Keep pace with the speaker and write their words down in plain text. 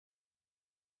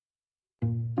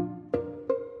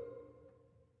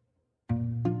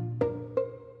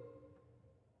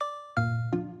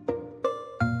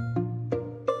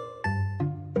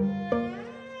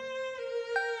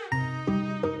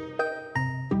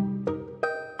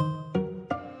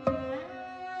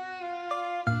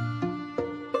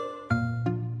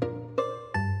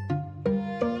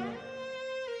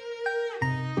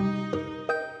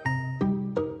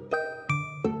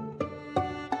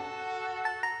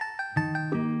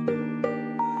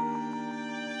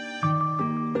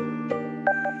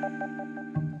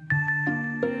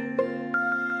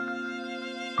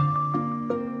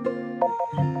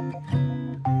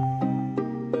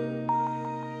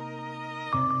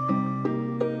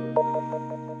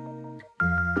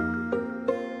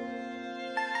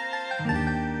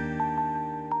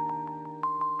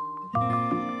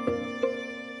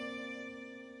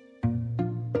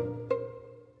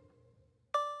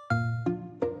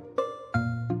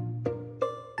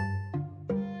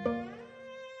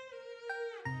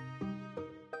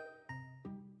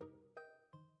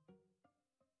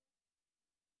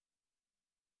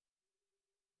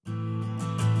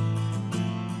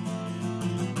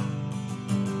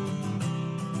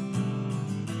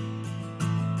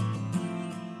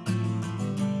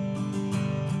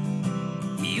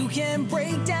can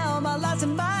break down my locks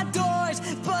and my doors,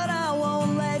 but I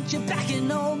won't let you back in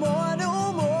no more,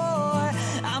 no more.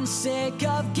 I'm sick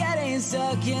of getting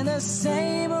stuck in the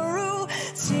same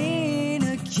routine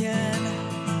again.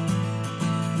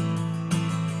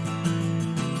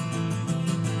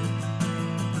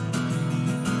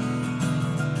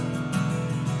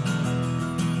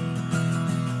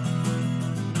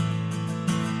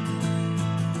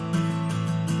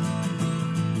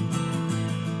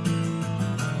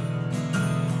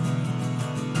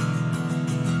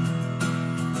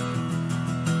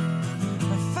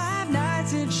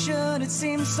 It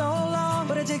seems so long,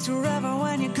 but it takes forever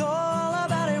when you go all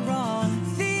about it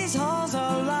wrong. These halls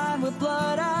are lined with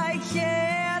blood I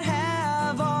can't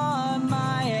have on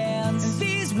my hands. And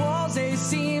these walls, they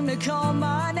seem to call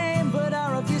my name, but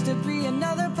I refuse to be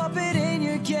another puppet in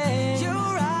your game.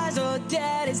 Your eyes are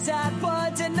dead inside,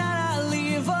 but tonight I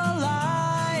leave a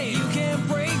light. You can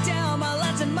break down my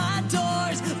lights and my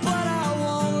doors, but I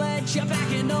won't let you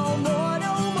back in no more,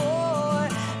 no more.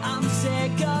 I'm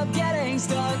sick of getting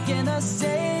stuck in the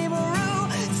same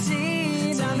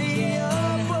routine. Tie me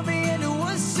up, put me into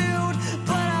a suit,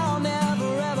 but I'll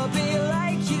never ever be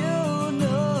like you.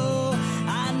 No,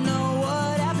 I know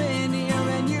what happened here,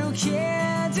 and you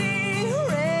can't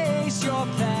erase your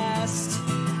past.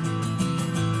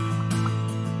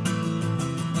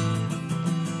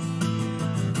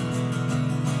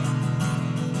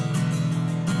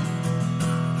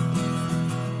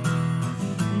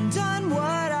 Done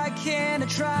what I can to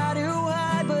try to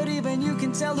hide, but even you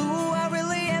can tell who I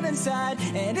really am inside.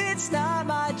 And it's not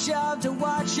my job to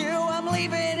watch you, I'm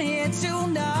leaving here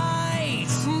tonight.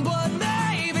 But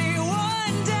maybe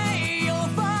one day you'll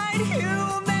find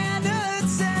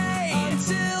humanity.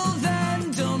 Until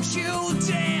then, don't you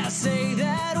dare say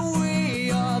that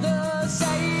we are the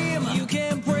same. You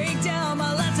can break down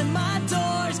my lights and my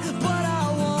doors, but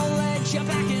I won't let you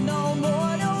back in no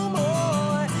more, no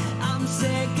more. I'm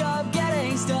sick of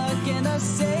getting stuck in the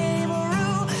same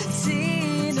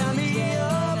routine. Tie me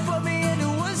up, put me into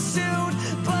a suit,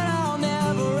 but I'll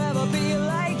never ever be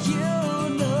like you.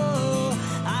 No,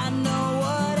 I know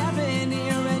what happened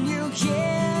here, and you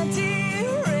can't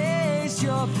erase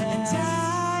your past. And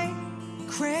I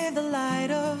crave the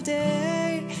light of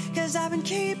day, 'cause I've been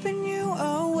keeping you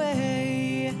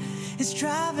away. It's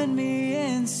driving me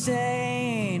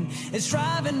insane. It's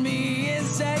driving me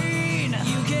insane.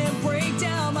 You can break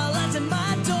down my lights and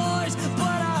my doors,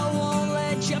 but I won't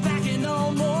let you back in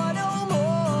no more, no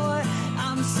more.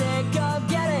 I'm sick of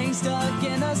getting stuck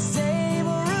in the same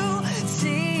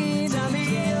routine. Tie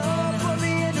me up, put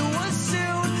me into a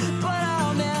suit, but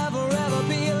I'll never ever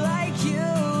be like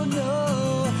you.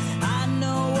 No, I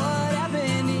know what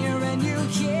happened here, and you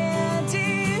can't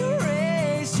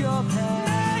erase your past.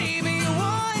 Maybe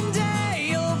one day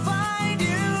you'll find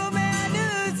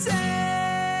humanity.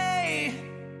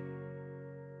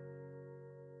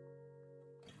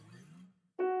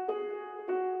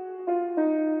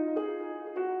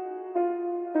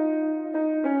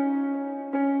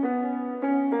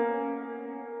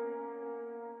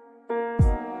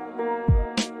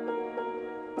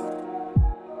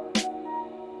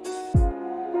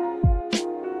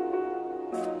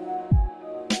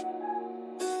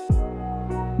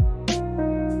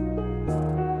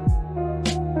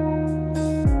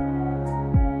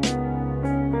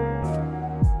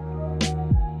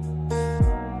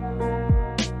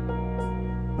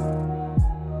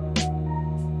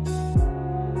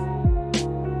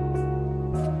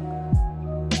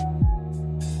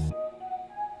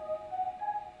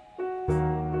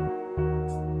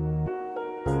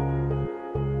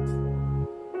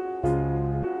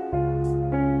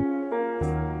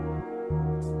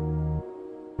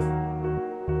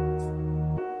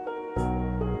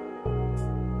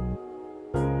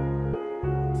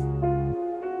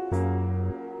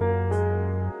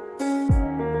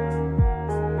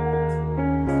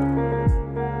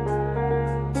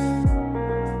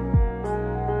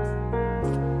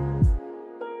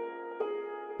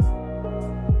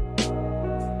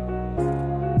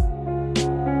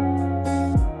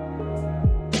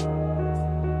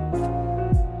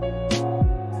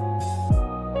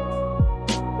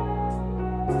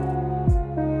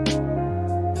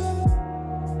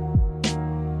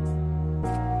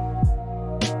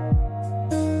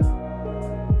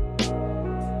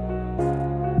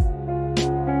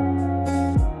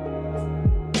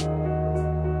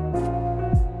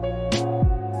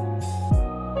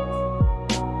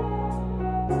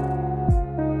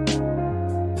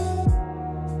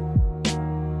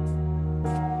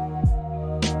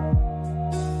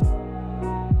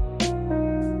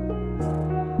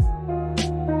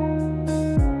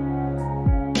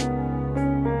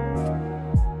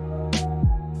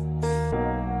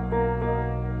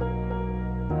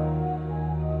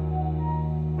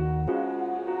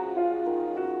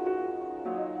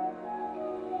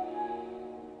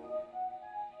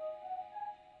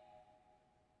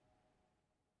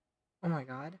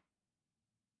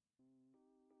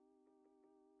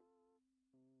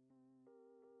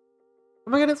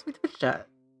 my god, it's my Twitch chat.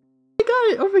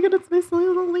 Oh my god, it's my silly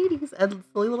little ladies and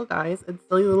silly little guys and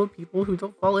silly little people who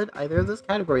don't fall in either of those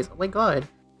categories. Oh my god.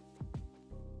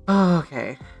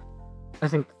 Okay. I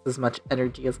think this is as much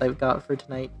energy as I've got for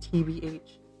tonight.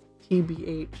 TBH.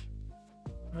 TBH.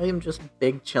 I am just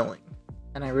big chilling.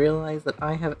 And I realize that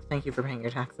I have... Thank you for paying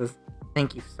your taxes.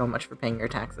 Thank you so much for paying your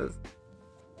taxes.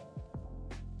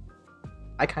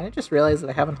 I kind of just realized that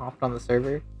I haven't hopped on the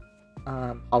server,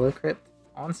 Crypt,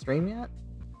 on stream yet.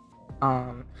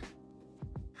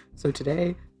 So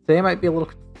today might be a little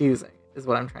confusing, is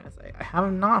what I'm trying to say. I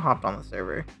have not hopped on the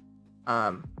server,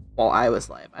 while I was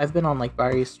live. I've been on, like,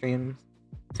 various streams.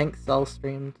 I think Cell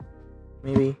streamed,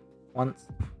 maybe, once.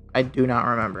 I do not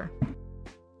remember.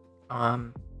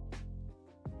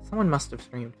 Someone must have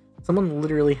streamed. Someone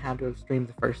literally had to have streamed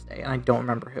the first day, and I don't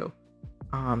remember who.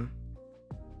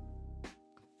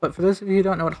 But for those of you who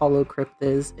don't know what Crypt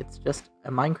is, it's just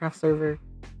a Minecraft server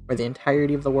where the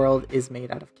entirety of the world is made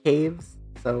out of caves.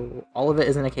 So all of it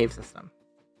is in a cave system.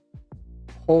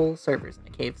 The whole server's in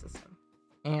a cave system.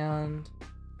 And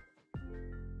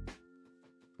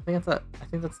I think that's it. I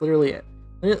think that's literally it.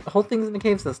 The whole thing's in a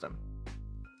cave system.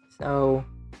 So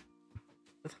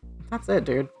that's it,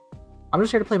 dude. I'm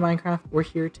just here to play Minecraft. We're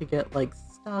here to get, like,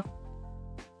 stuff.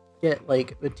 Get,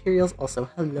 like, materials. Also,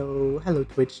 hello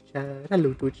Twitch chat.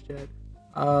 Hello Twitch chat.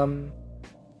 I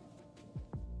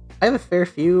have a fair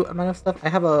few amount of stuff. I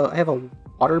have a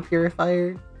water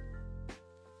purifier.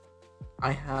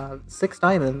 I have 6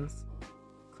 diamonds.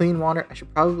 Clean water. I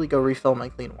should probably go refill my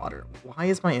clean water. Why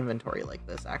is my inventory like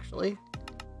this, actually?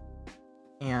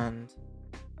 And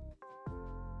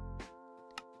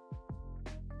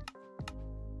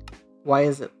why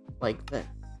is it like this?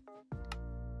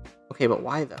 Okay, but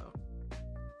why though?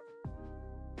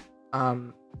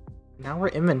 Now we're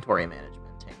inventory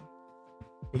managementing.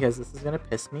 Because this is gonna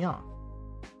piss me off.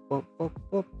 Whoop, whoop,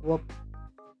 whoop, whoop.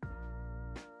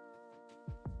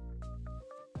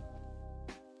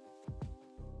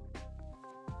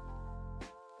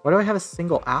 Why do I have a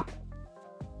single apple?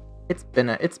 It's been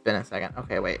a second.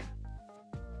 Okay, wait.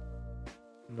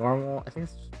 Normal, I think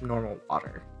it's just normal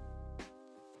water.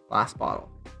 Glass bottle.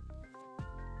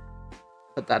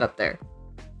 Put that up there.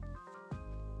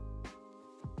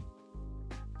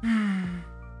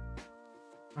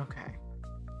 Okay.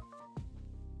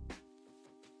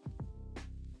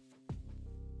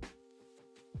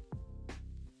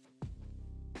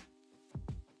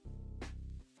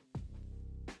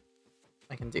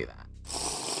 I can do that.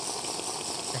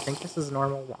 I think this is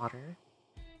normal water.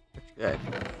 Which good.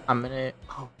 I'm gonna...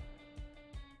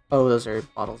 Oh, those are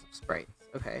bottles of Sprites.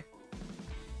 Okay.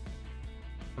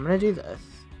 I'm gonna do this.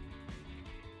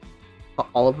 Put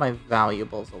all of my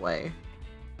valuables away.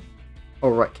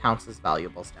 Or what counts as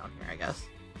valuables down here, I guess.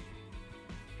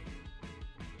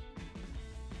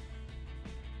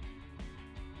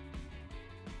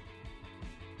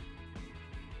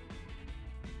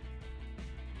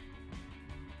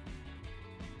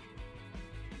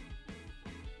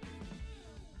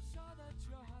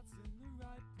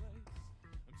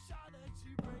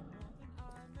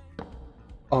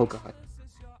 Oh god.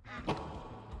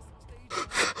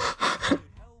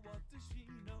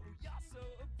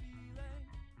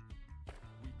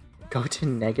 Go to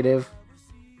negative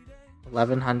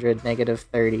 1100, negative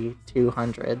 30,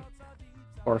 200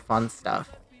 for fun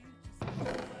stuff.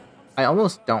 I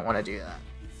almost don't want to do that.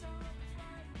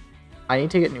 I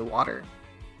need to get new water.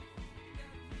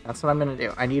 That's what I'm gonna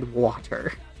do. I need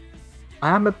water.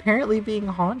 I'm apparently being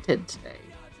haunted today.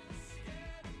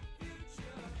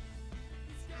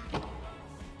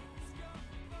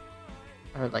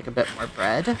 I would like a bit more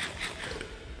bread.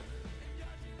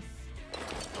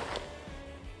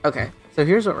 Okay, so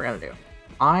here's what we're gonna do.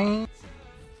 I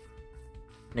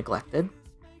neglected.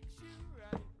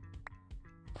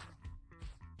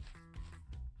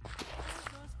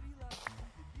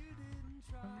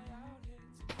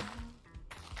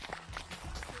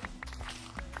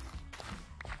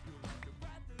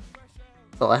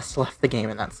 Celeste left the game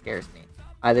and that scares me.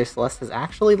 Either Celeste has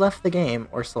actually left the game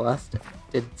or Celeste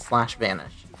did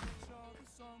 /vanish.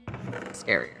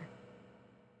 Scarier.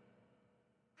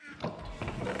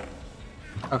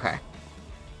 Okay.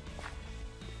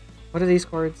 What are these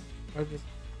chords? What are these?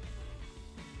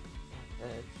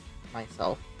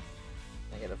 Myself.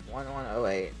 Negative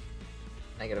 1108.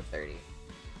 Negative 30.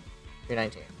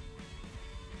 219.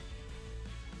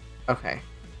 Okay.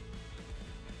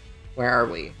 Where are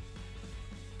we?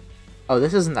 Oh,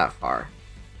 this isn't that far.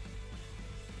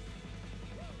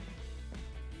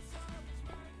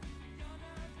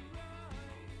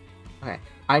 Okay.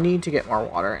 I need to get more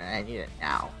water, and I need it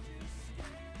now.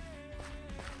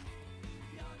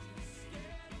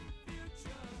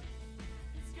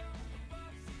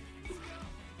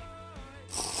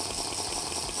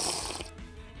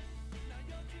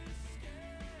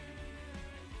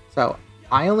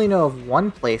 I only know of one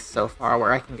place so far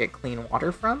where I can get clean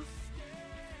water from.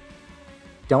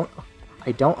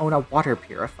 I don't own a water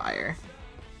purifier.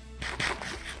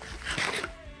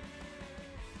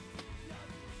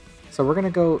 So we're gonna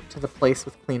go to the place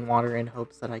with clean water in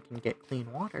hopes that I can get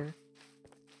clean water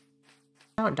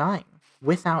without dying.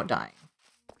 Without dying.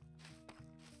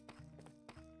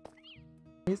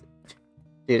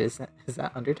 Dude, is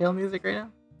that Undertale music right now?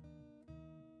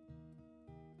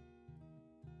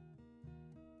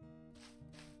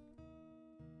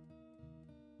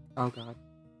 Oh god.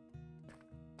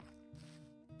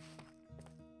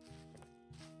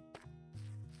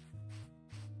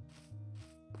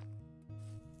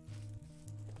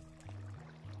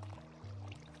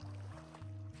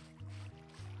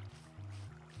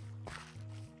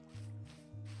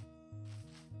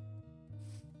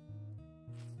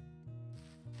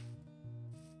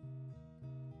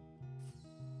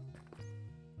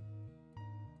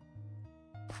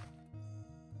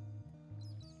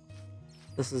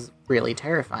 This is really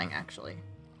terrifying, actually.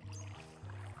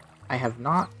 I have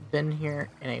not been here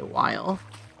in a while.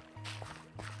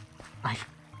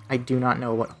 I do not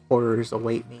know what horrors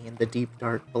await me in the deep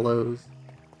dark belows.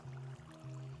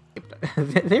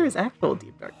 There is actual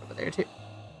deep dark over there, too.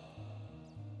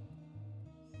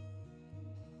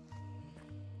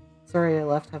 Sorry I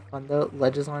left, have fun though.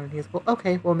 Ledges on and he's cool.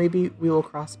 Okay, well maybe we will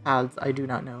cross paths, I do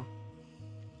not know.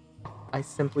 I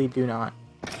simply do not.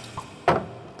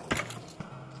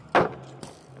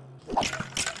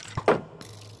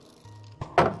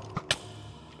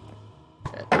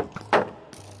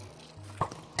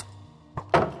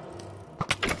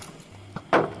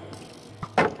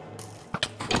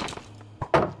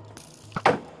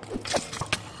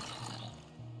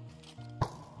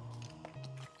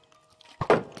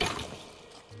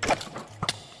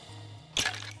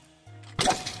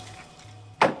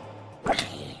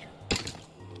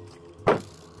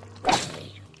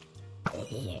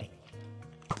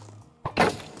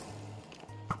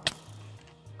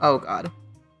 Oh god.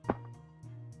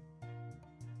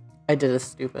 I did a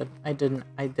stupid. I did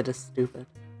a stupid.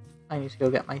 I need to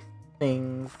go get my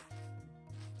things.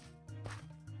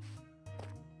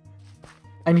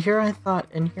 And here I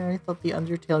thought the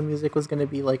Undertale music was gonna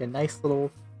be like a nice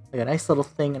little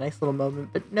thing, a nice little moment,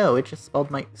 but no, it just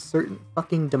spelled my certain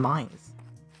fucking demise.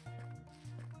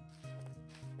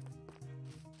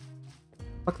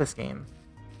 Fuck this game.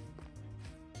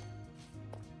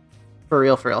 For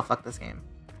real, fuck this game.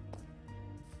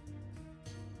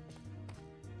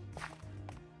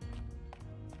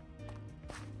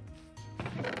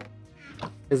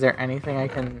 Is there anything I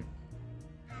can...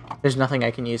 There's nothing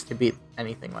I can use to beat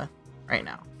anything with right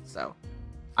now, so...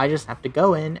 I just have to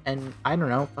go in and, I don't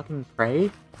know, fucking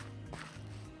pray?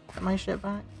 Get my shit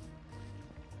back?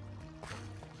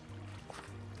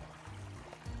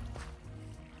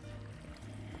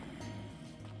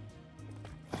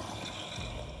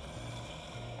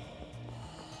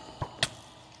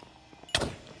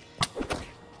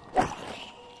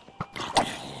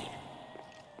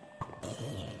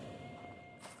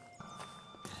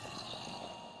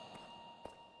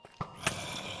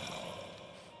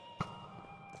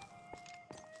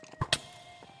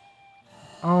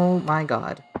 Oh my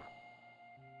god.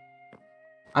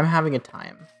 I'm having a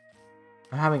time.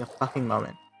 I'm having a fucking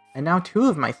moment. And now 2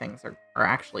 of my things are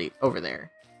actually over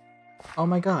there. Oh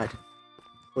my god.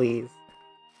 Please.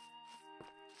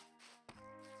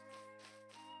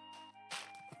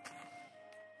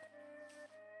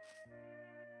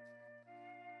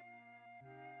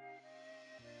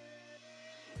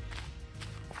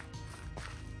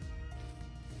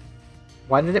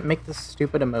 Why did it make this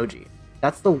stupid emoji?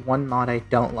 That's the one mod I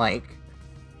don't like.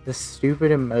 The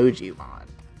stupid emoji mod.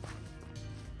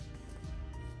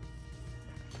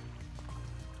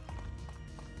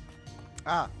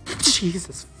 Ah.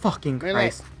 Jesus fucking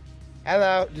Christ.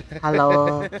 Hello.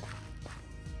 Hello.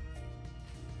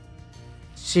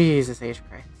 Jesus H.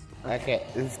 Christ. Okay,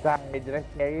 sorry, did I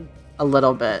scare you? A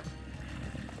little bit.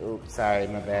 Oops, sorry,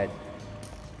 my bad.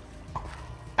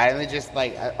 I only just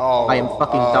like, oh. I am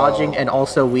fucking dodging and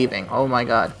also weaving. Oh my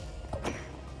god.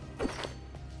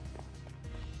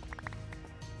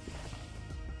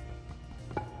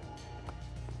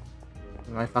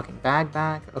 My fucking bag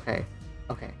back. Okay.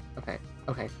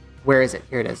 Okay. Where is it?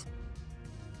 Here it is.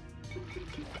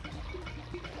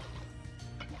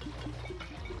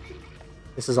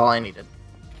 This is all I needed.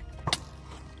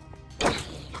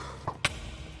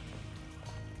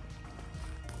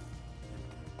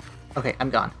 Okay, I'm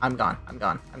gone. I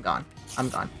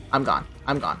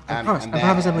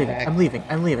promise I'm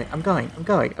leaving. I'm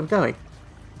going.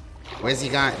 Where's he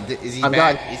gone? Is he I'm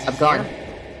back? gone. Is he I'm gone.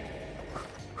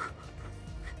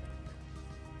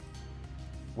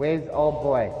 Where's old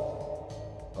boy?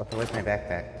 Also, where's my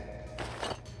backpack?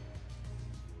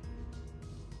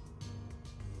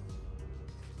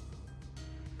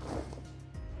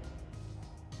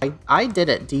 I did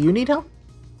it. Do you need help?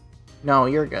 No,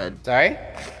 you're good. Sorry?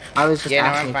 I was just Yeah, no,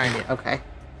 asking I'm if you fine. need... Okay.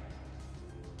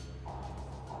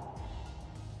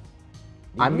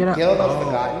 Did I'm you gonna... kill those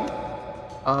forgotten?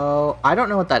 Oh, I don't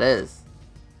know what that is.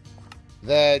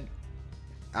 The...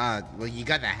 well, you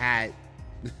got the hat.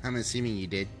 I'm assuming you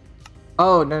did.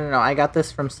 Oh, no. I got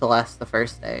this from Celeste the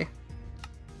first day.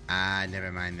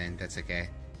 Never mind then. That's okay.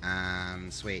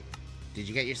 Sweet. Did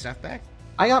you get your stuff back?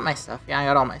 I got my stuff. Yeah, I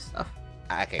got all my stuff.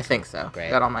 Okay, I think so. Great. I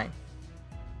got all my...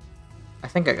 I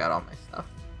think I got all my stuff.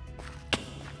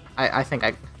 I think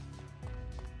I...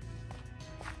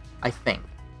 I think.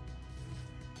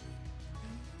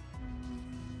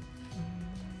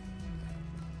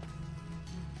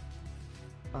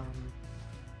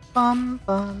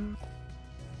 Bum.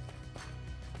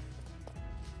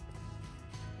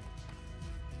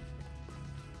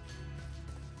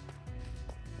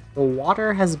 The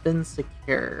water has been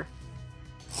secure.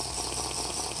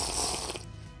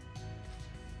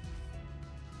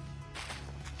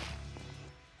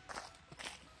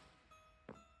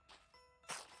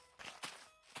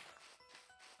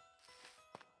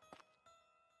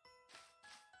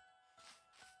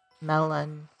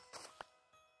 Melon.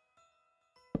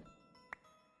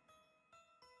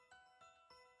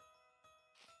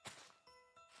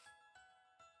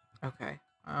 Okay.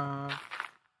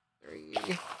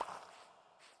 3.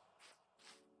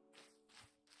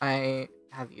 I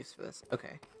have use for this.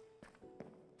 Okay.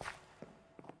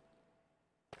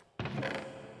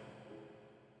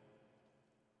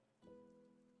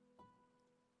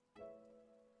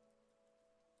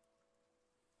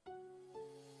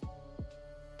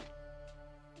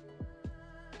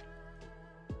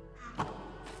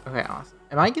 Okay, awesome.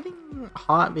 Am I getting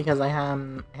hot because I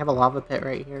have a lava pit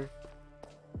right here?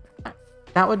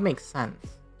 That would make sense.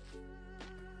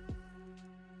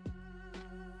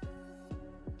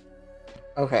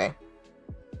 Okay.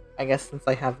 I guess since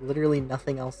I have literally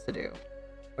nothing else to do.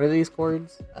 What are these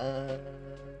cords? Do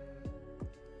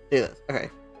this. Okay.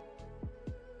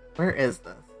 Where is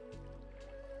this?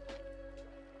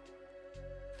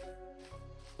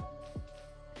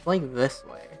 It's like this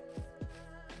way.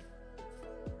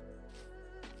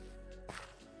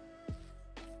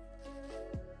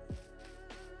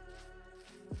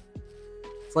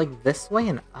 It's like this way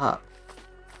and up.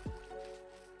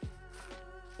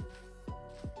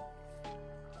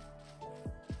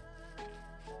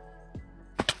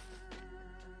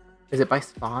 Is it by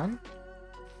spawn?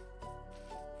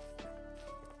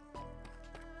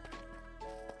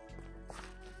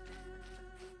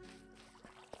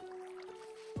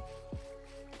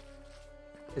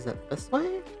 Is it this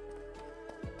way?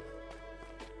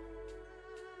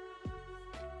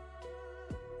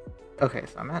 Okay,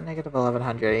 so I'm at negative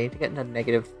 1100. I need to get into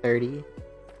negative 30 and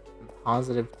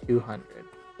positive 200.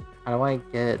 How do I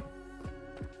get...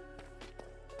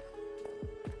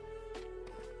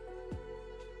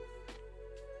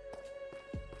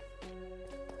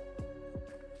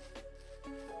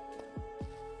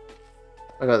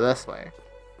 I go this way.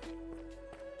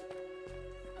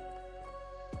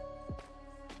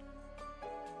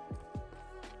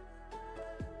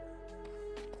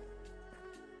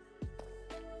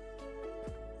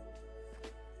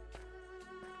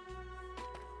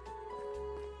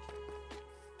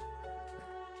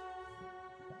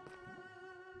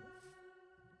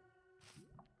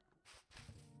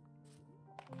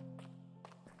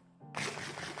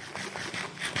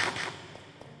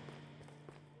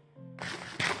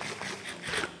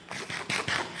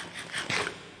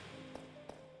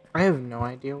 I have no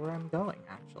idea where I'm going,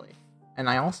 actually. And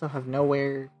I also have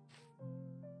nowhere...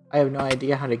 I have no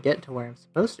idea how to get to where I'm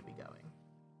supposed to be going.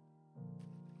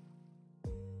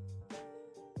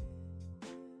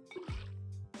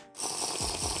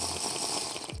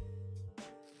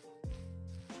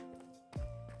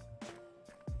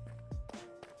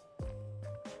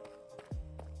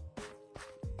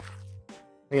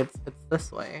 It's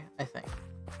this way, I think.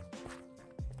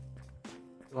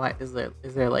 Is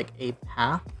there like a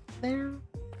path there?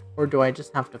 Or do I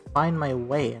just have to find my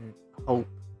way and hope?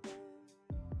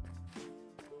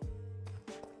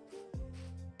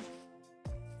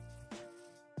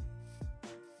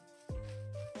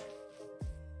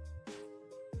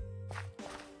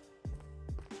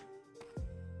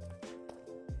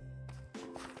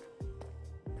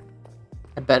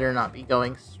 I better not be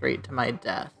going straight to my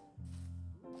death.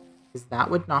 Because that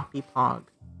would not be Pog.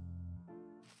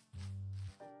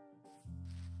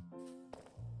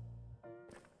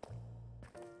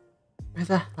 Where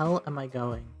the hell am I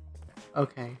going?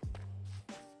 Okay.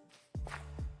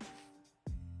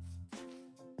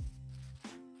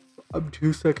 I'm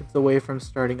 2 seconds away from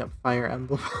starting up Fire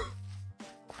Emblem.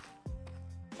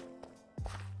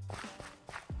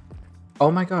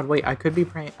 Oh my god, wait, I could be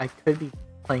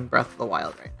playing Breath of the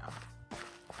Wild right now.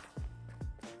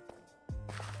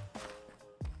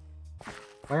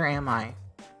 Where am I?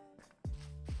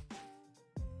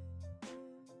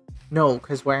 No,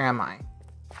 because where am I?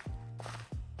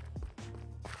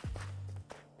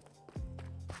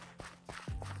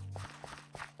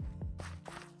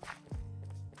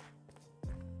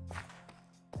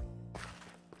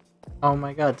 Oh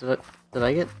my god, did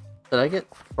I get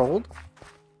trolled?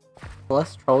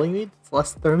 Celeste trolling me?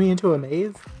 Celeste throw me into a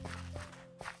maze?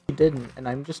 He didn't, and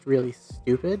I'm just really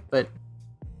stupid, but...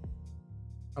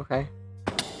 Okay.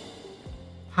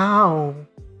 How?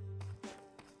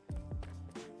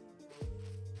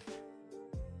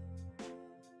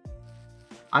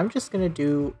 I'm just gonna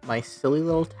do my silly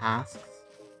little tasks.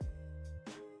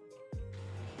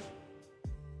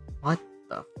 What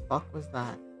the fuck was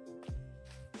that?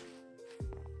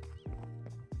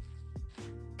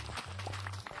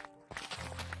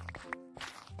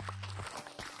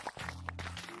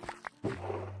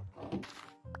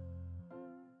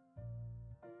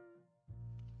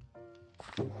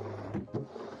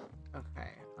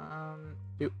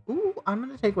 Okay, ooh, I'm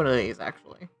gonna take one of these,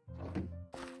 actually.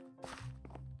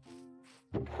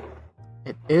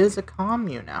 It is a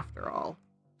commune, after all.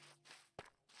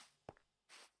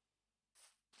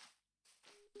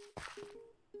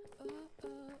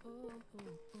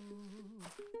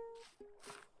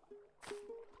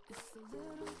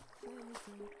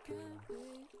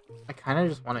 I kind of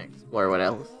just want to explore what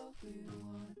else,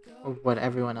 or what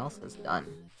everyone else has done.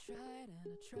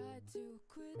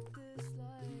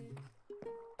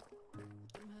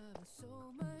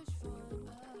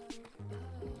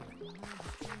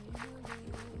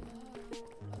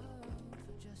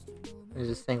 There's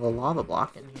a single lava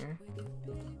block in here.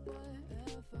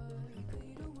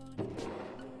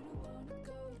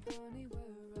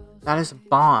 That is a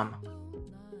bomb.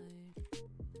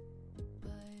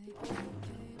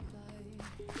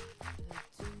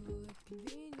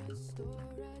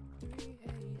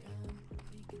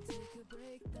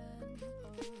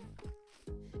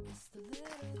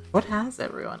 What has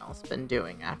everyone else been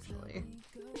doing, actually?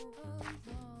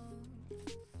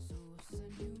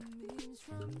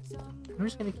 I'm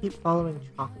just gonna keep following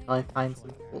Chalk until I find some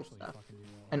cool stuff.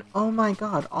 And oh my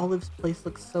god, Olive's place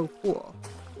looks so cool.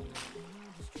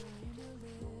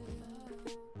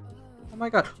 Oh my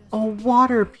god, a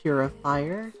water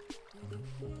purifier!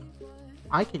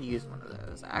 I could use one of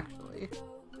those, actually.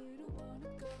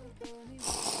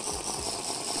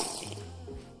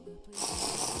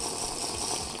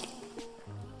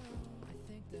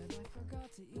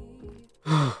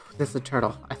 This is a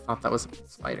turtle. I thought that was a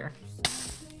spider.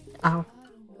 Ow.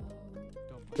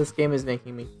 This game is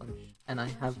making me flinch, and I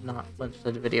have not flinched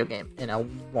at a video game in a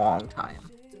long time.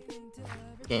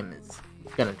 This game is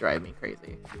gonna drive me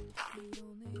crazy.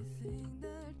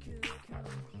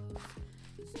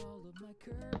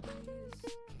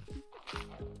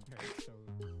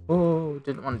 Oh,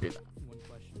 didn't want to do that.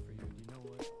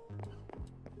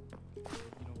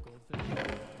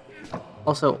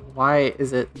 Also, why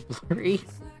is it blurry?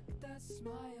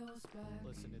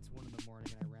 Listen, it's 1 in the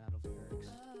morning and I ran out of lyrics.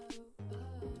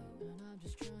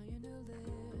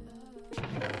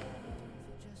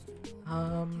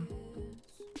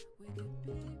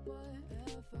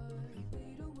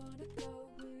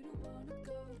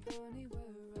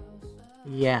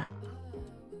 Yeah.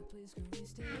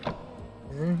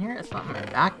 Is in here? It's not in my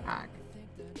backpack.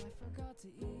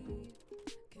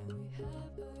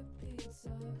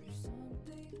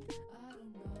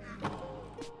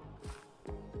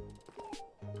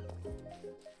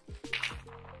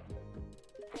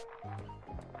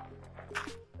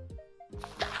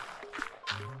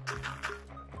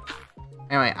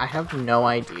 Anyway, I have no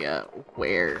idea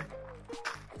where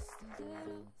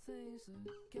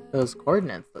those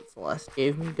coordinates that Celeste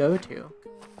gave me go to.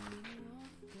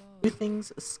 Two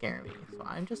things scare me, so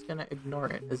I'm just gonna ignore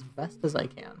it as best as I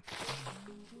can.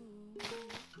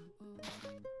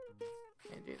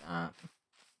 Can't do that.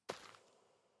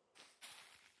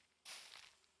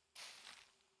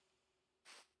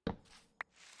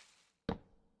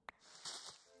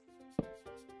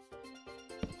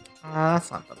 That's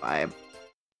not the vibe.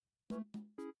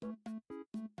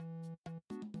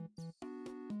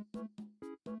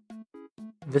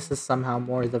 This is somehow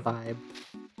more the vibe.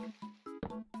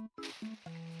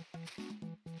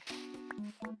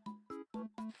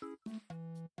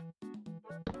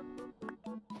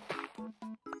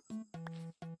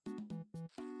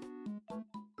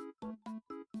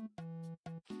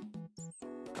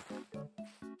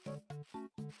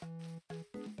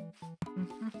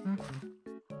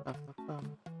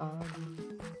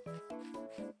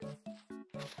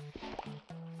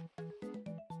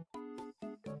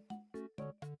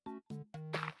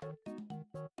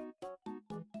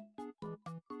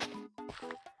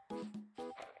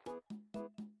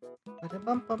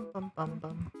 Bum bum bum bum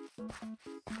bum.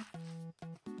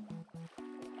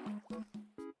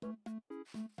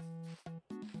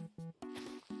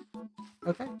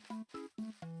 Okay.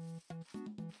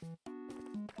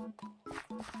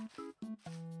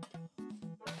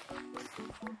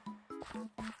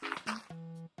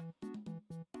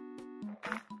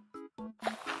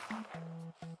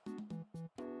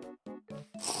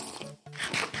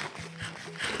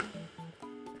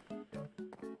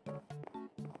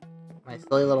 My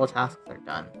silly little tasks are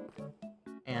done.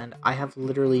 And I have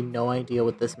literally no idea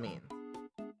what this means.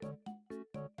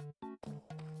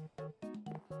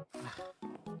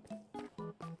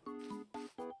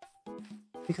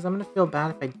 Because I'm gonna feel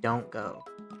bad if I don't go.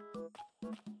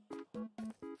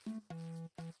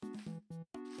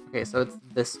 Okay, so it's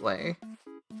this way.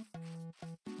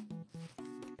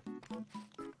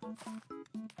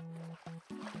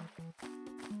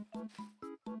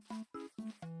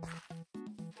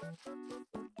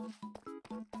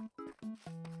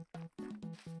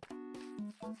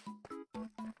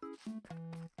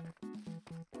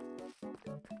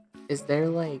 Is there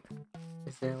like...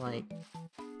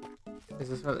 Is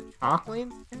this where the chalk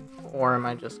leads to? Or am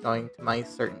I just going to my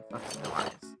certain fucking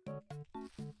demise?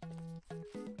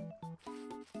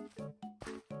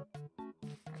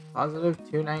 Positive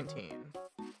 219.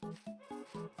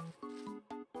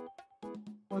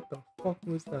 What the fuck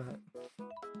was that?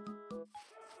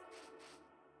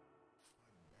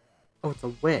 Oh, it's a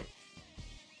witch.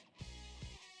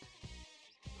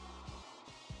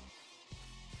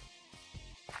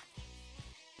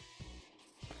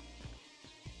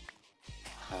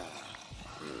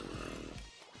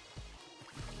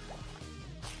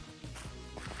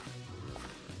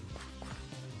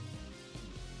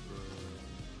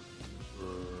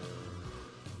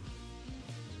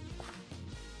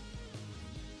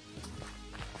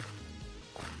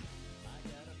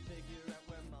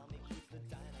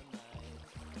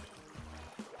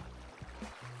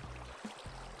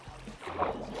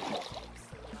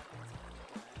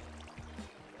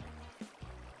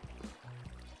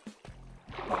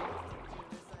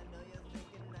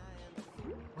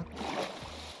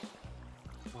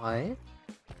 What?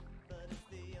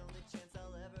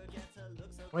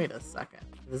 Wait a second.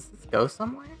 Does this go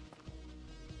somewhere?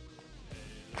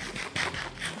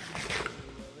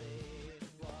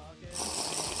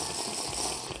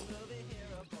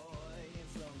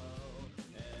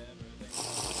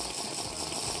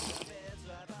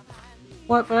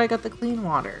 What? But I got the clean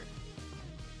water.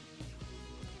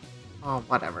 Oh,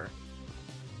 whatever.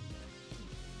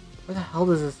 Where the hell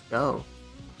does this go?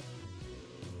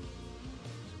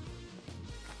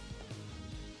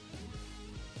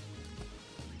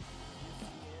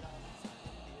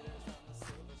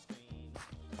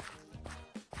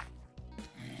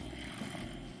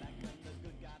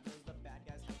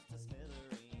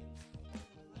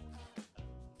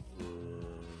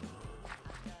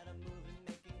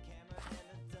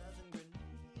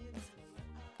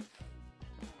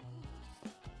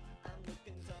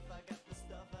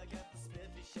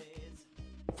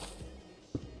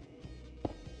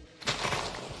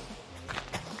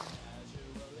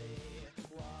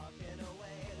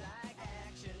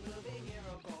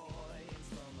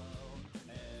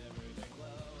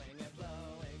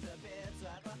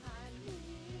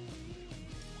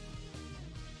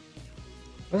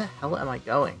 Where the hell am I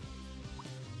going?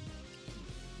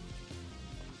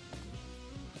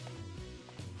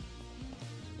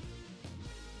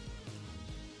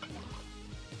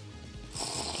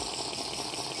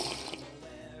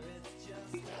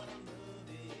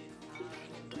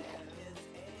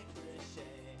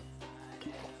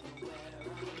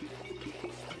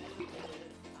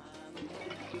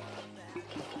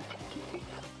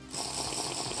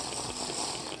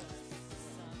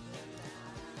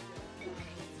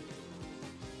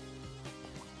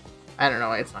 I don't know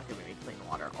why it's not giving me clean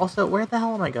water. Also, where the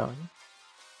hell am I going?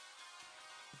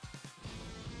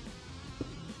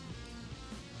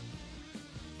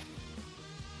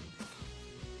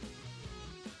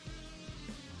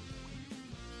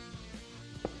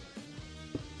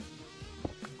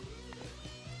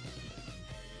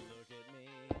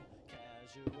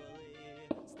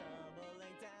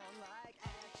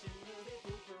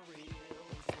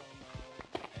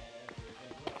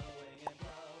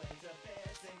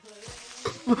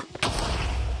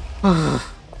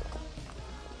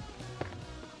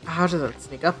 How does that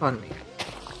sneak up on me?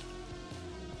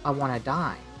 I wanna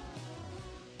die.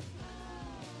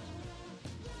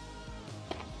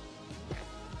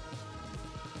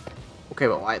 Okay,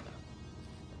 but why though?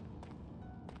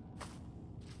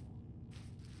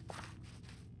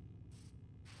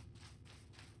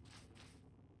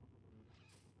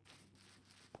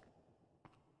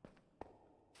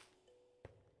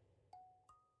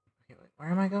 Okay, wait,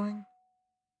 where am I going?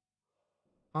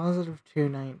 Positive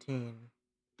 219.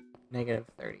 Negative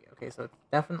 30. Okay, so it's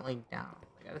definitely down.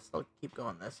 I gotta still keep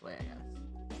going this way, I guess.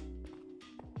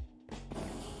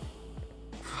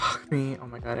 Fuck me. Oh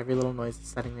my god, every little noise is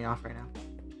setting me off right now.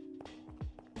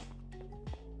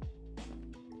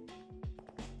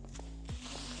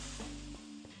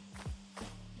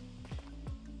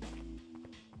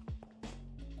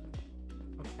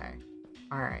 Okay.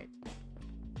 Alright.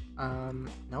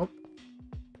 Nope.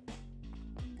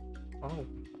 Oh.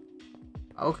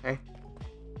 Okay.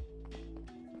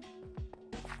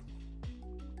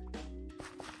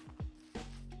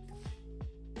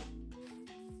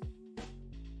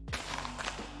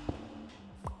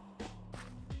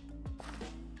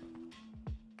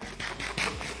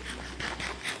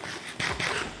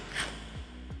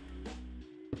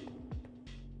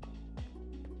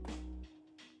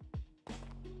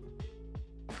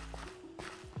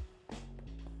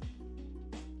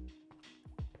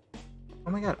 Oh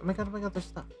my god, oh my god, oh my god, there's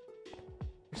stuff.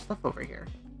 There's stuff over here.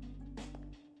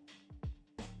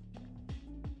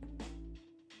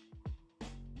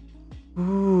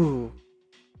 Ooh.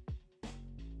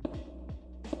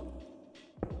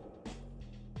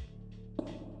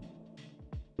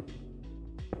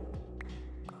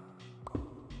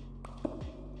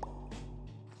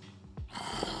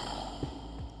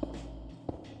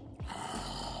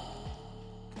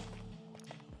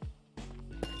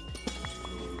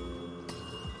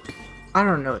 I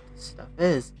don't know what this stuff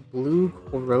is. Blue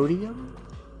corrodium?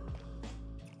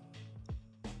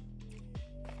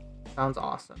 Sounds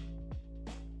awesome.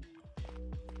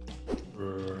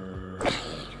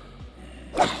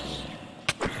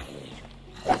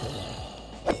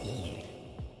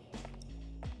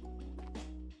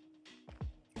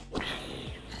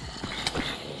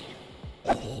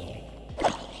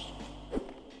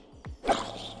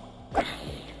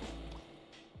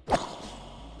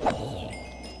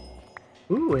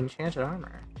 Ooh, enchanted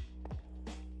armor.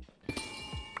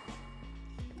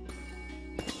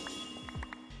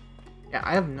 Yeah,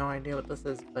 I have no idea what this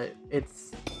is, but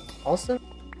it's also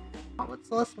not what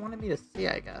Celeste wanted me to see,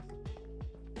 I guess.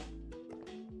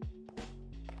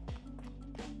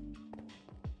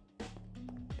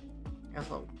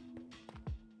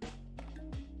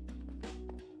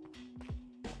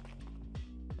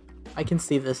 I can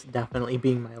see this definitely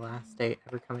being my last day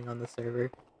ever coming on the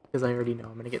server, because I already know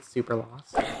I'm gonna get super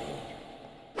lost.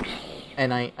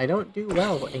 And I don't do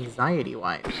well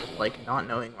anxiety-wise with, like, not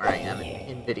knowing where I am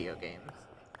in video games.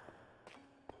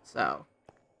 So,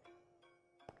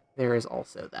 there is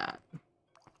also that.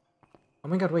 Oh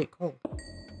my god, wait, coal.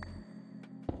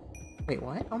 Wait,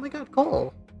 what? Oh my god,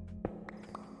 coal!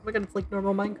 Oh my god, it's like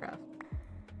normal Minecraft.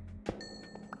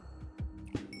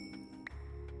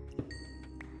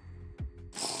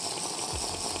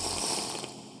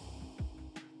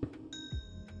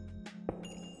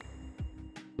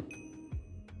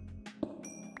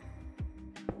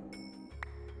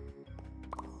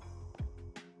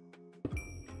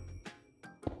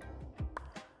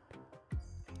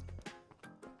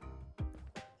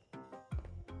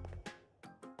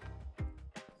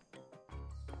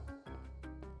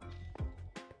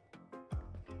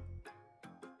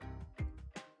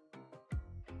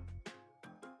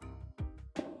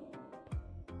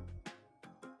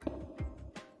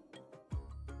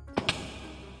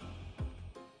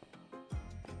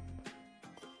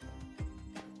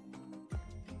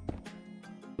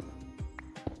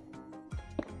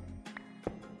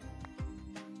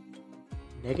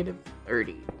 Negative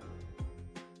 30.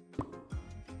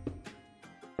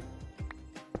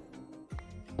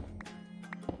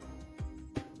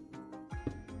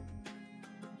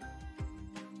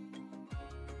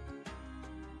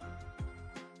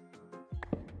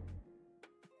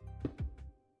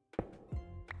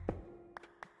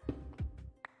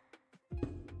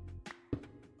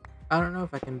 I don't know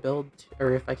if I can build,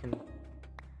 or if I can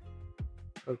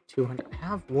go 200. I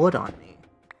have wood on me,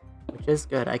 which is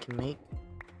good. I can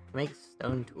make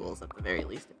stone tools at the very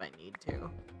least if I need to.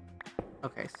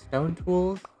 Okay, stone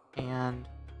tools, and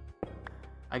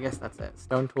I guess that's it.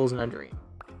 Stone tools and a dream.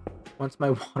 Once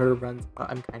my water runs out,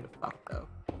 I'm kind of fucked though.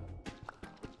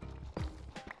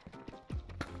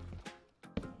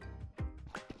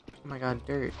 Oh my god,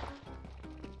 dirt.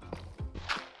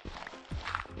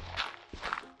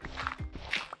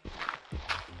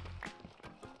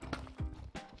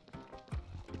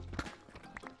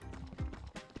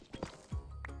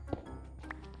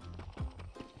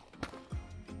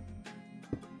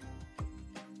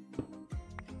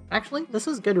 Actually, this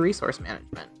is good resource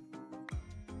management.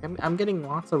 I'm getting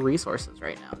lots of resources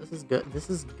right now. This is good. This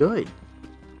is good.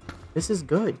 This is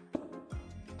good.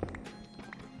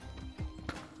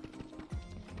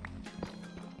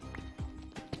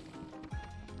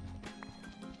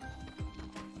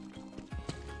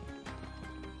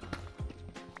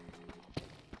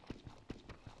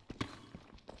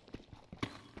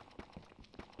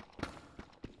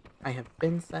 I have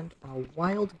been sent on a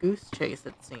wild goose chase,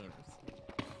 it seems.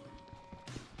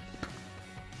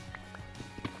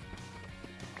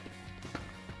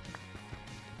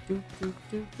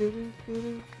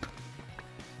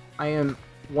 I am,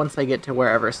 once I get to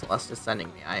wherever Celeste is sending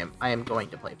me, I am going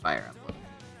to play Fire Emblem.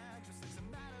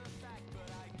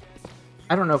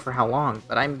 I don't know for how long,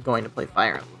 but I'm going to play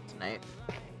Fire Emblem tonight.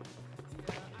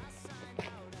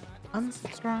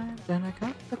 Unsubscribed and I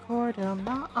cut the cord and I'm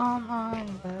not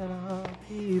online, but I'll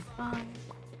be fine.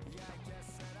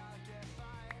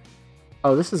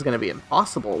 Oh, this is gonna be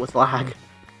impossible with lag.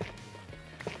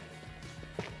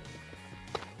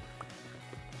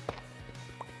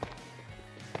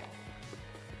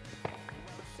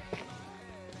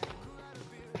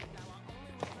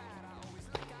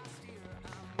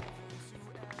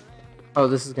 Oh,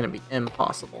 this is gonna be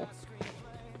impossible.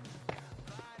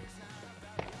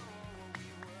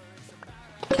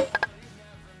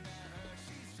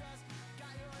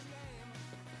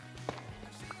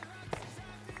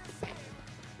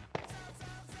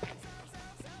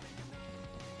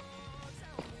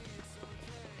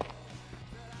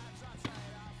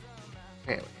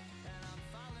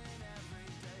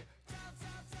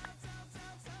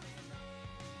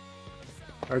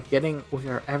 Okay.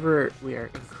 We are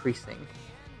increasing.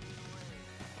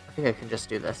 I think I can just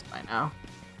do this by now.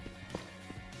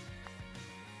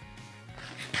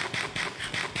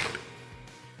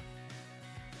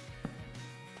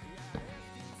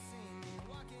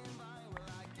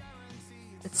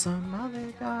 It's some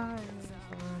other guy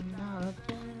or not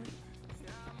there,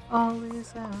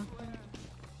 always out there.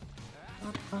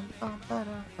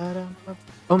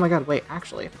 Oh my god, wait,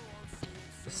 actually,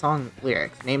 the song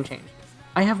lyrics, name change.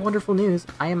 I have wonderful news.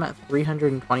 I am at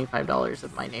 $325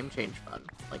 of my name change fund.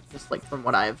 Like, just like from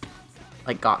what I've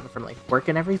like gotten from like work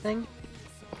and everything.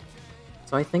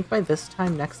 So I think by this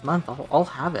time next month, I'll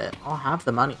have it. I'll have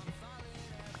the money.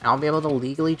 And I'll be able to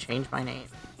legally change my name.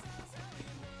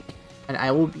 And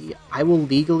I will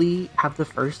legally have the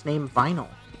first name Vinyl.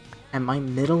 And my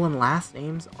middle and last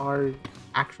names are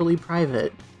actually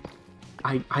private.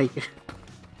 I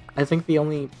think the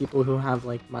only people who have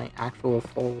like my actual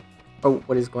full, or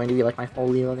what is going to be like my full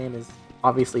legal name, is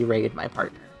obviously Raid, my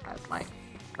partner, has my,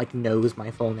 like, knows my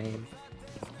full name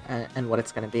and what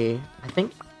it's gonna be. I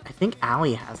think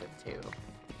Allie has it too,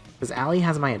 because Allie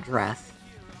has my address.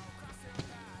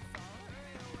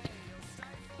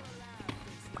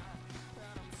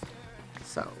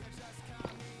 So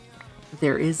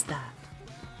there is that.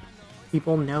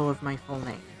 People know of my full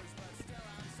name.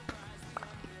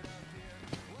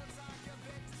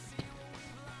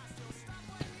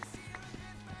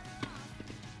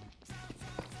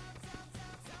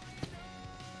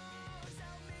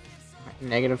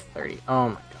 -30. Oh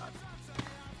my god.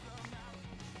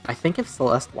 I think if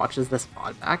Celeste watches this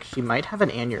VOD back, she might have an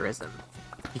aneurysm.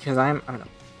 Because I'm gonna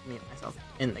mute myself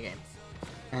in the game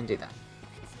and do that.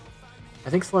 I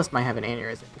think Celeste might have an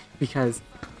aneurysm because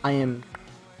I am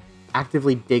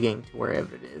actively digging to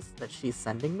wherever it is that she's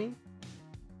sending me.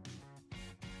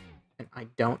 And I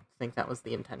don't think that was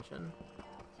the intention.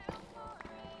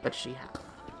 But she had.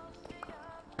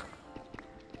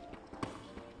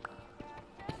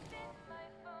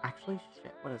 Actually,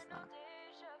 shit, what is that?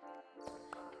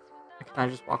 Can I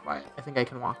just walk by it? I think I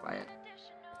can walk by it.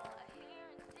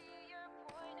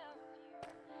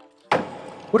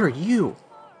 What are you?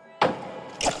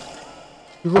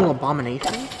 You little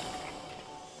abomination?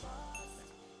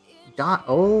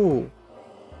 Oh!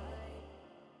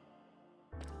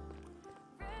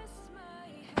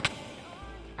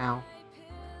 Ow.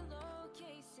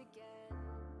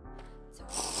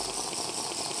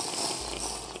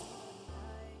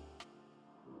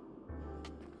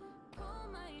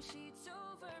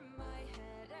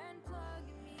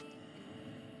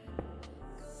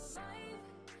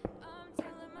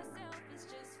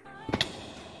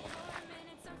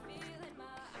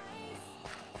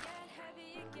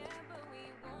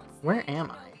 Where am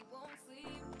I?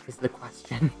 Is the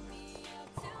question.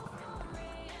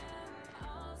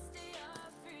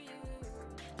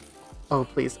 Oh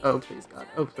please, God,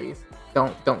 oh please.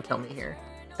 Don't kill me here.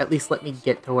 At least let me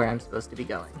get to where I'm supposed to be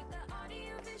going.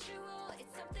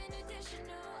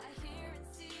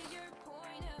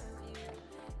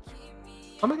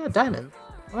 Oh my god, diamonds!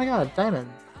 Oh my god,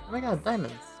 diamonds! Oh my god,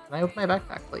 diamonds! Can I open my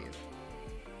backpack, please?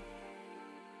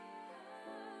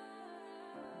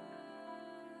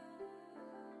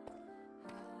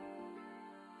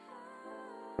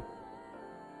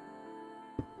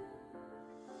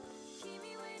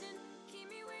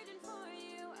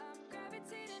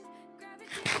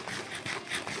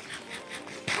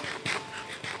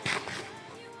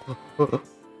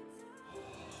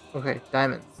 Okay,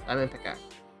 diamonds. Diamond pickaxe.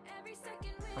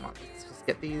 Come on, let's just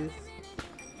get these.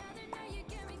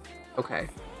 Okay.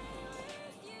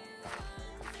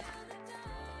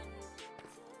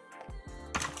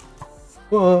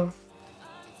 Whoa.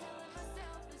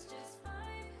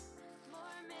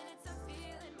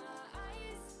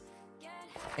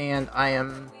 And I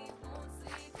am...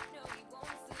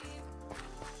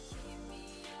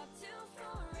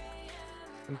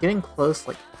 I'm getting close,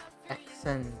 like X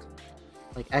and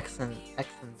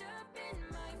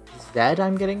Z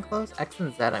I'm getting close? X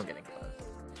and Z I'm getting close.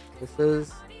 This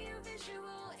is...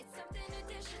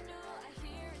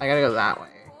 I gotta go that way.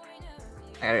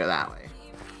 I gotta go that way.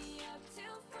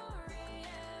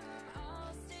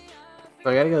 So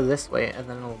I gotta go this way, and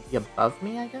then it'll be above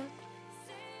me, I guess?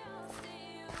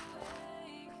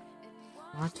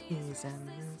 Watch these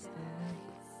endless days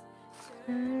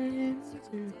turn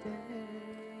into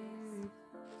days.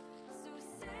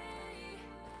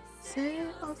 Say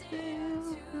I'll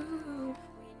still do.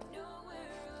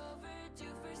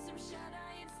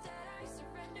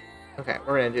 Okay,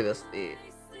 we're gonna do this the...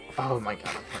 Oh my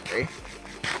god, I'm hungry.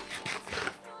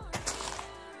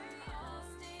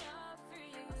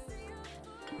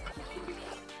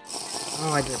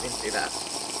 Oh, I didn't mean to do that.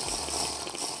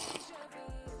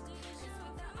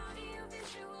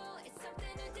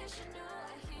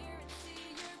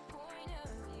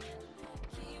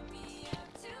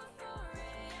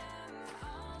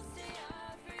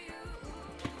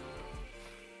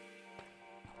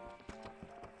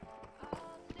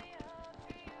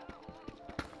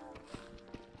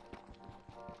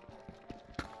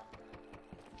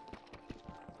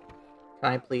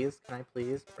 Can I please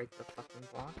break the fucking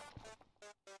block?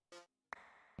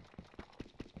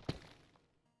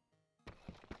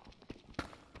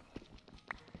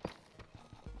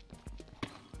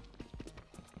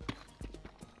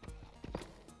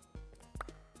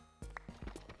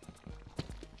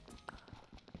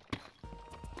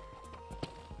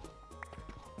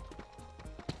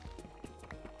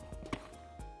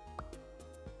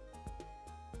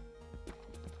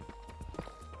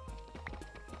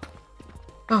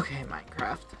 Okay,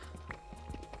 Minecraft.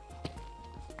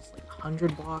 It's like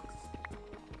 100 blocks,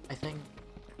 I think,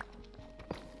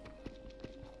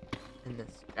 in this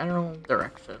general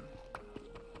direction.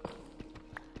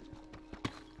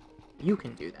 You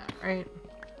can do that, right?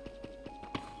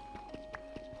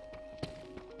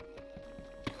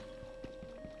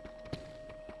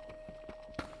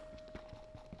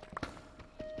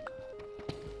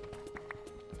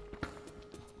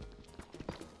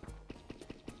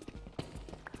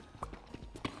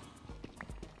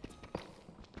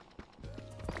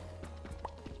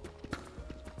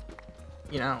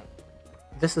 You know,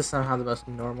 this is somehow the most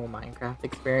normal Minecraft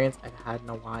experience I've had in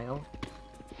a while.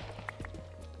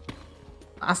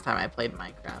 Last time I played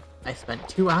Minecraft, I spent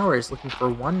 2 hours looking for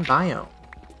one biome.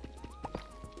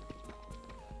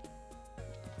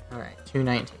 Alright,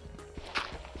 219.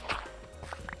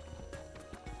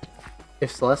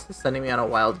 If Celeste is sending me on a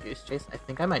wild goose chase, I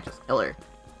think I might just kill her.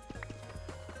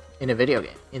 In a video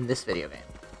game. In this video game.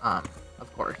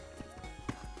 Of course.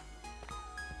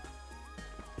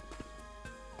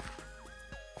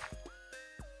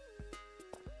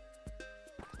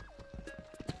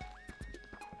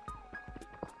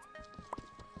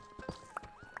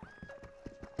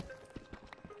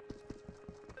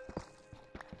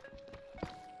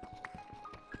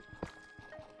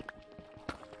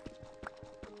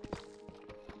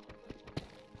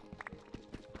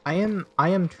 I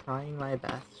am trying my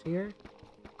best here.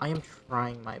 I am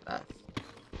trying my best.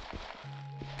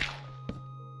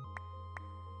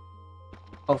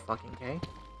 Oh fucking okay.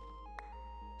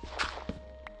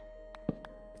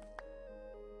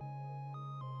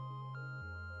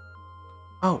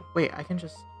 Oh, wait, I can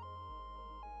just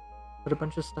put a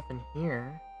bunch of stuff in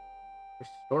here for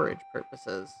storage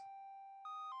purposes.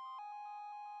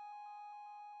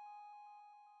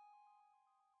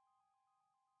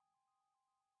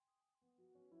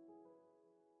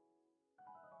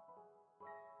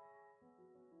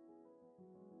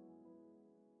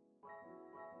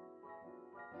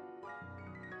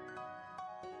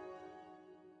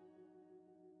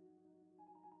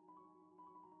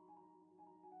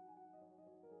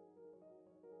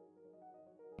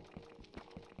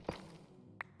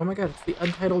 Oh my god, it's the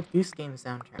Untitled Goose Game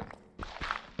soundtrack.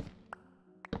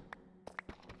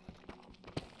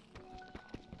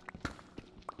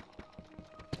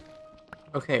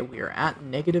 Okay, we are at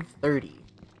 -30.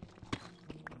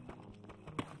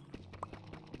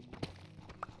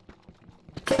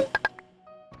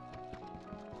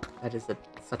 That is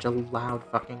such a loud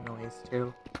fucking noise,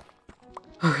 too.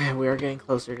 Okay, we are getting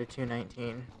closer to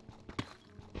 219.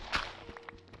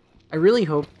 I really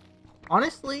hope...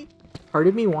 Honestly, part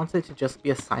of me wants it to just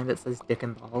be a sign that says dick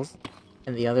and balls,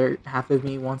 and the other half of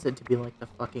me wants it to be like the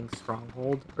fucking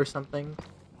stronghold or something.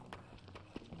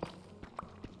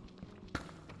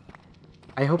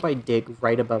 I hope I dig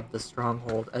right above the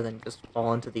stronghold and then just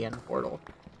fall into the end portal,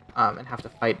 and have to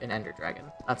fight an ender dragon.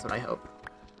 That's what I hope.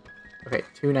 Okay,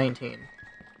 219.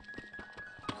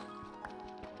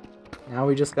 Now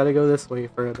we just gotta go this way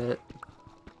for a bit.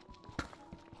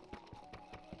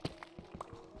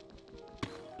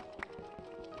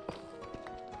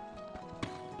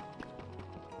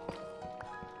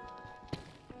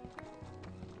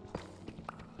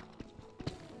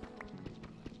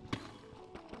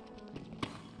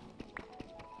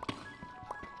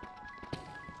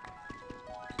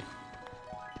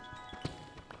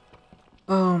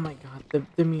 Oh my god,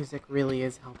 the music really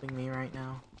is helping me right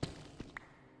now.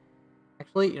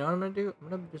 Actually, you know what I'm gonna do? I'm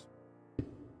gonna just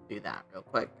do that real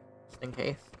quick, just in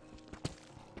case.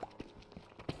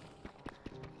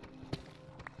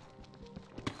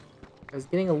 I was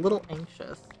getting a little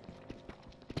anxious.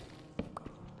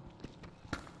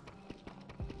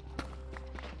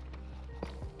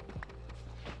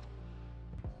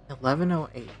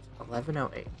 $11:08.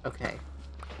 11:08. Okay.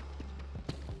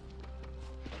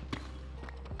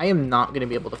 I am not going to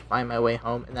be able to find my way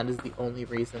home, and that is the only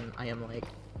reason I am like,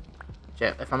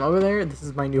 shit, if I'm over there, this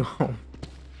is my new home.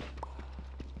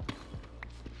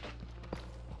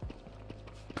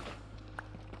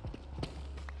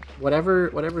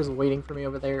 Whatever's waiting for me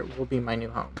over there will be my new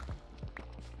home.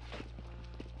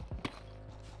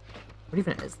 What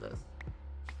even is this?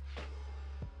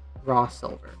 Raw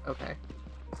silver. Okay.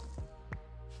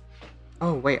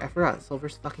 Oh, wait, I forgot.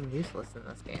 Silver's fucking useless in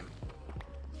this game.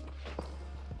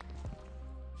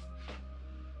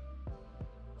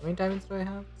 How many diamonds do I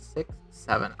have? 6,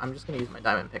 7. I'm just gonna use my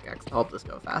diamond pickaxe to help this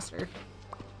go faster.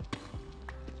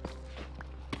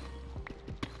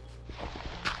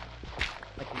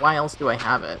 Like, why else do I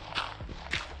have it?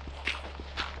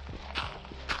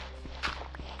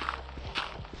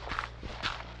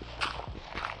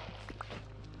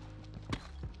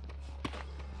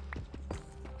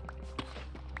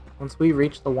 Once we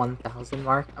reach the 1,000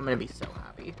 mark, I'm gonna be so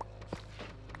happy.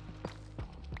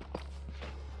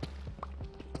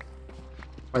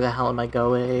 Where the hell am I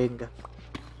going?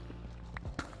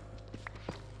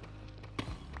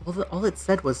 All it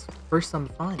said was, for some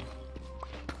fun.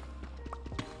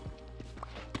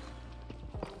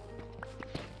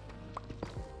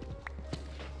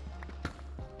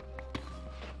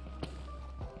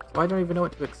 So I don't even know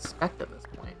what to expect at this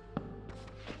point.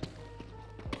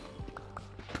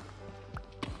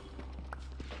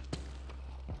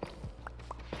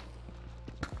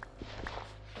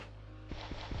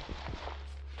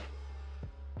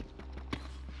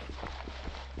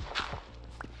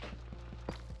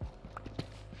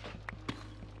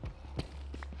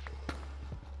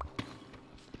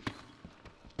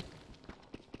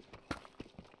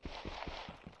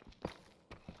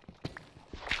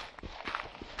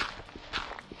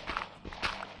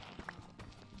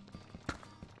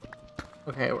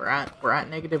 Okay, we're at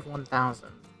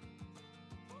 -1,000.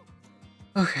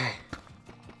 Okay.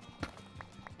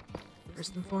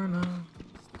 First and foremost,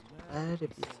 let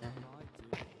it be said,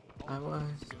 I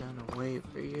was gonna wait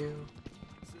for you.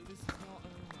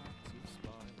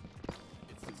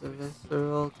 It's a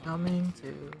visceral coming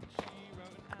to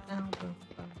now the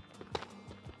fight.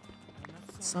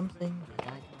 It's something that I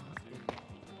cannot do.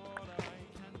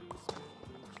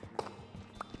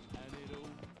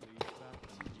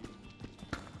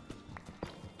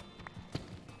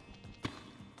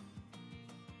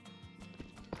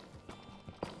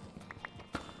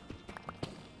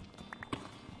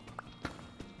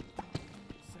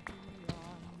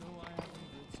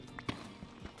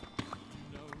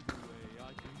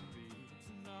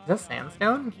 Is that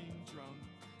sandstone?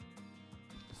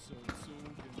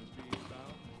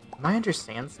 Am I under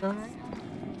sandstone right now?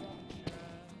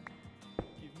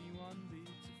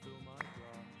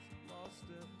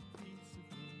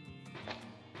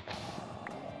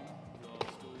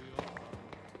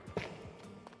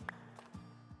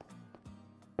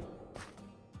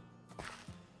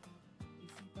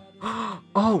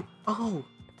 Oh! Oh!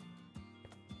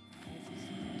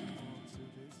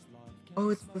 Oh,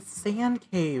 it's the sand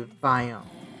cave biome.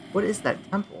 What is that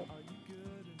temple?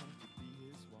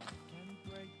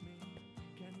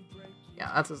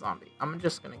 Yeah, that's a zombie. I'm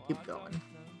just gonna keep going.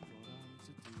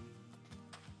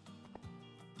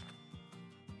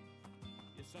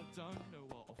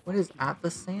 What is at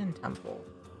the sand temple?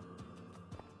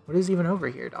 What is even over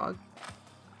here, dog?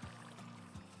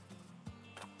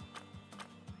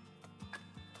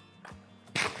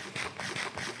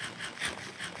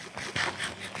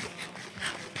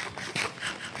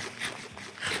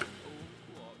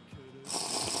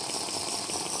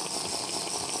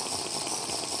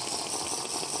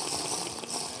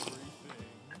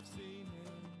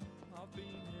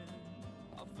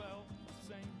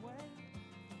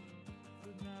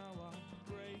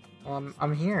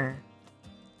 I'm here.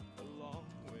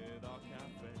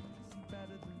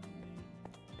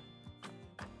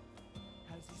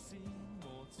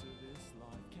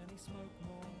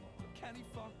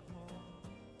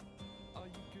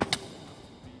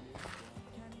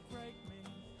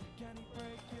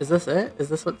 Is this it? Is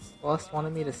this what Celeste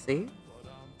wanted me to see?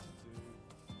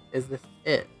 Is this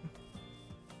it?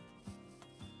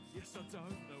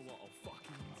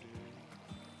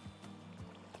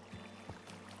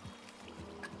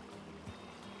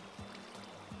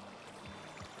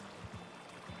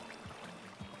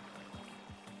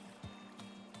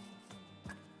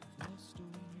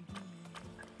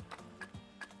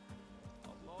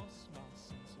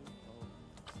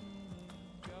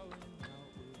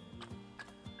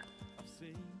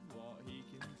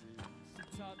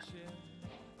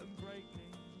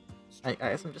 I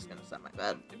guess I'm just gonna set my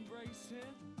bed.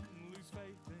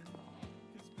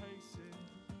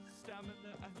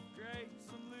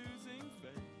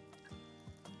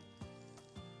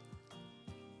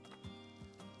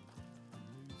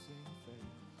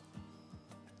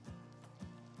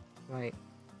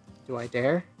 Do I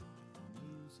dare?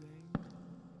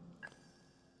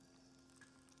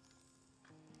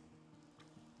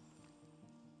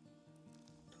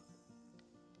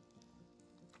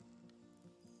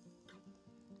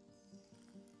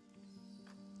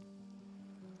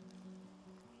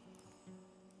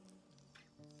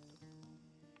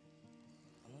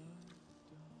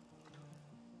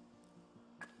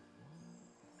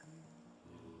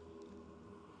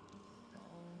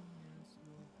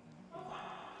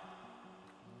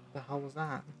 What the hell was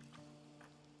that?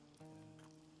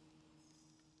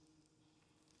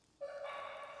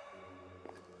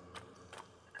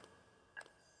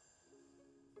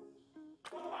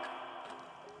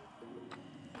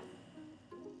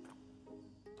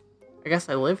 I guess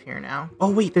I live here now.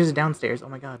 Oh wait, there's a downstairs. Oh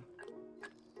my god.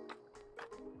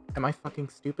 Am I fucking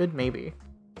stupid? Maybe.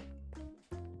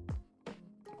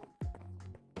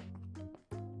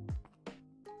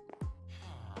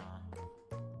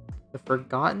 The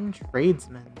Forgotten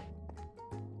Tradesman.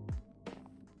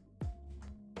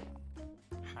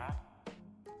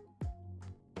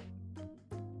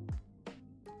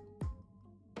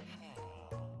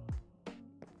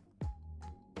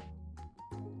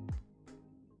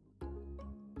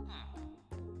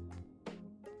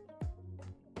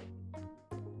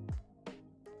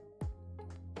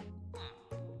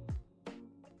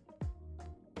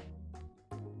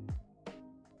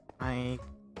 I...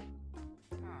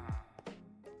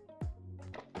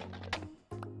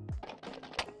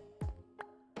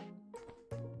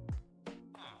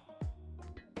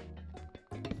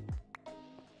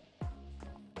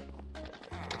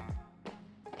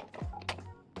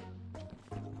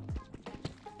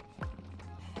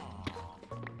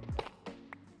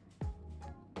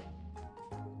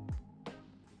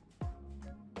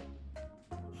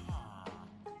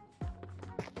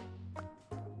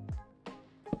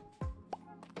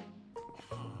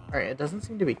 Alright, it doesn't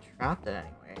seem to be trapped in any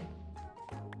way.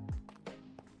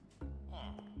 I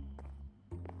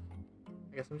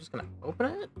guess I'm just gonna open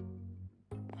it?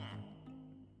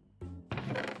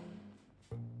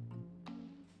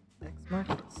 X marks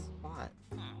the spot.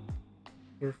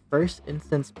 Your first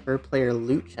instance per player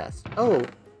loot chest. Oh!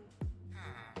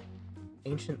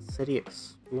 Ancient City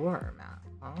Explorer map,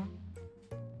 huh?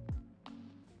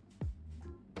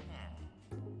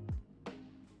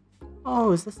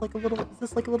 Oh, is this like a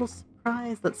little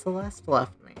surprise that Celeste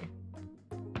left me?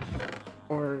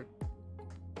 Or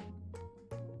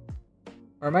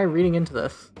am I reading into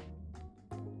this?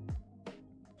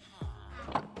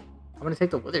 I'm gonna take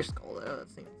the Wither Skull though,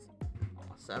 that seems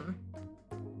awesome.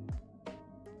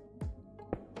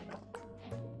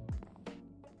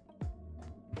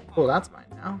 Cool, that's mine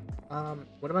now.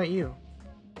 What about you?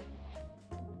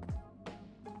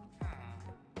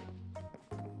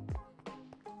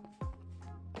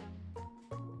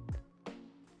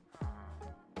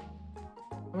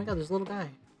 Oh my god, there's a little guy.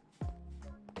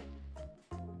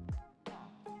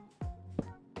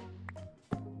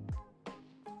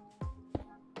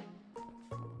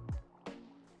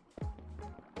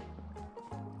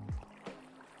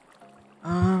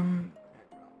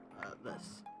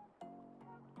 This.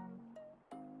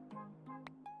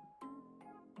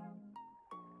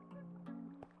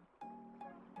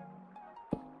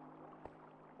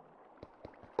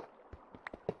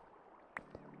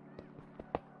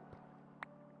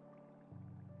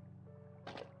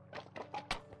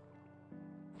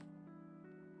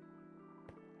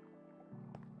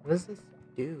 What does this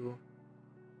do?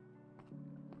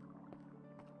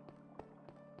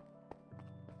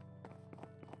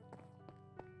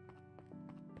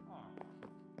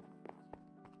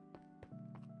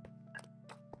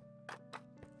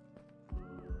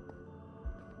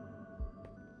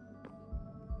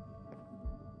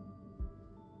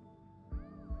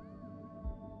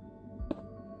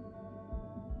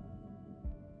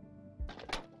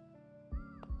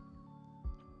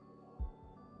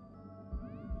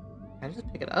 Can I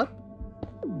just pick it up?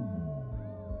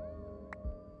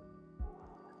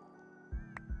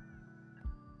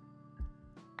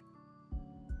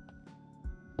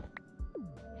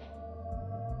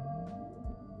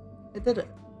 It did it.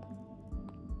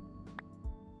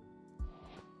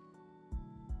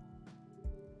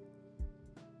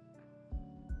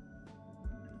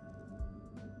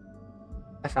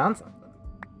 I found something.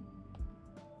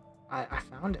 I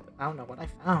found it. I don't know what I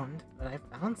found, but I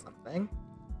found something.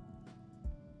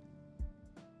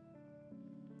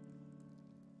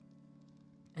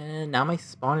 And now my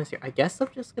spawn is here. I guess I'm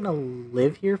just gonna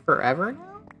live here forever now?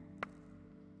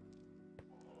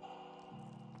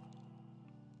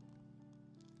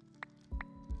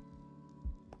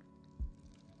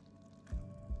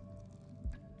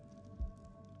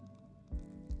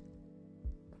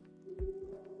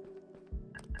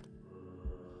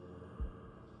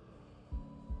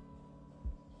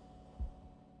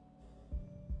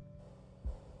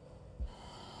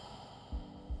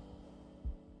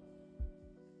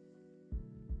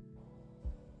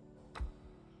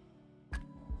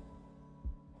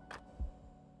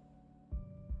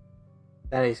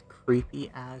 That is creepy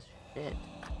as shit.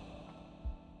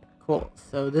 Cool,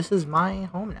 so this is my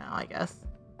home now, I guess.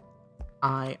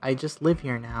 I just live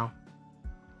here now.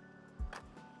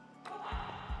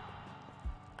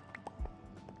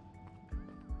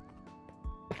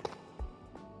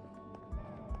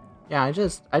 Yeah, I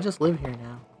just live here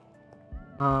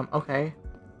now. Okay.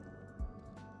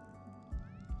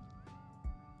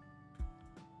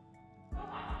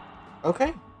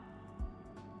 Okay.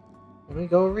 Let me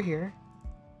go over here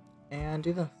and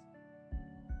do this.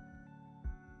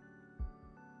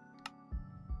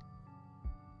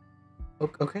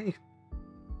 Okay.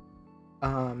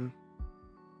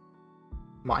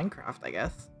 Minecraft, I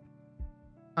guess.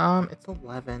 It's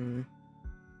 11.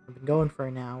 I've been going for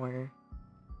an hour.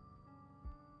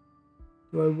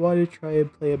 Do I want to try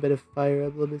and play a bit of Fire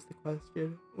Emblem is the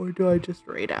question, or do I just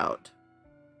raid out?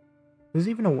 Who's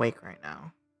even awake right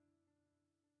now?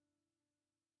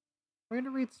 We're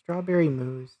gonna read Strawberry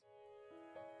Moose.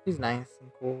 She's nice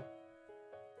and cool.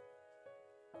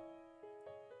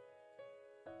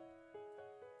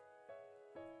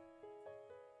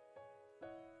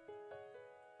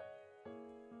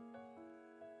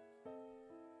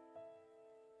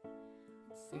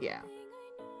 Yeah.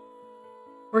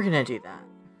 We're gonna do that.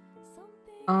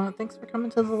 Thanks for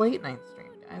coming to the late night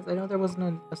stream, guys. I know there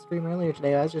wasn't a stream earlier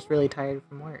today. I was just really tired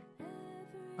from work.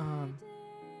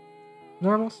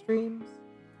 Normal streams?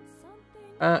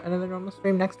 Another normal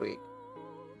stream next week.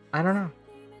 I don't know.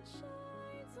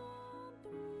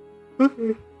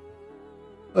 Okay.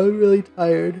 I'm really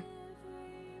tired.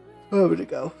 So I'm gonna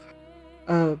go.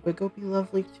 But go be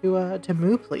lovely to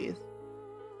Moo, please.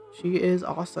 She is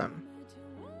awesome.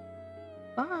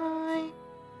 Bye!